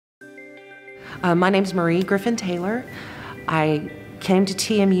My name's Marie Griffin-Taylor. I came to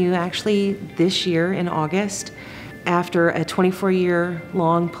TMU actually this year in August after a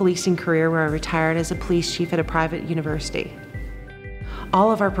 24-year-long policing career where I retired as a police chief at a private university.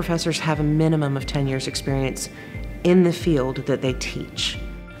 All of our professors have a minimum of 10 years experience in the field that they teach.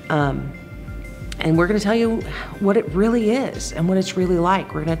 And we're going to tell you what it really is and what it's really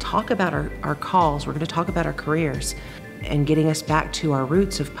like. We're going to talk about our calls, we're going to talk about our careers, and getting us back to our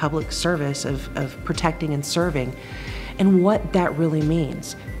roots of public service, of protecting and serving, and what that really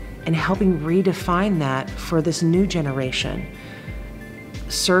means, and helping redefine that for this new generation.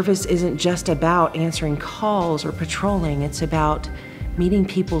 Service isn't just about answering calls or patrolling, it's about meeting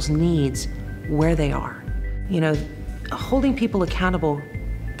people's needs where they are. You know, holding people accountable,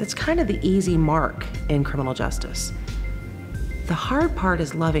 that's kind of the easy mark in criminal justice. The hard part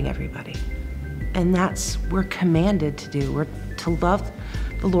is loving everybody. And that's we're commanded to do. We're to love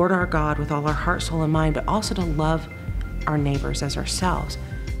the Lord our God with all our heart, soul, and mind, but also to love our neighbors as ourselves.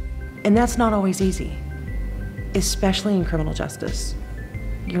 And that's not always easy, especially in criminal justice.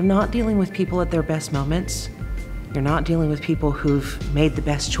 You're not dealing with people at their best moments. You're not dealing with people who've made the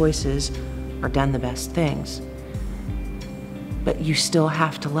best choices or done the best things. But you still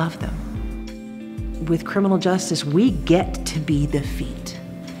have to love them. With criminal justice, we get to be the feet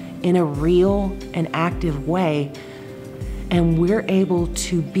in a real and active way, and we're able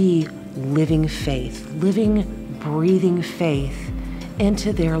to be living faith, living, breathing faith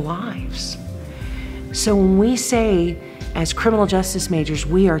into their lives. So when we say, as criminal justice majors,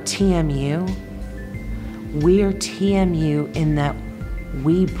 we are TMU in that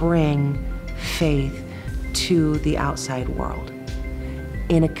we bring faith to the outside world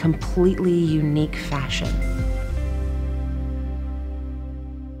in a completely unique fashion.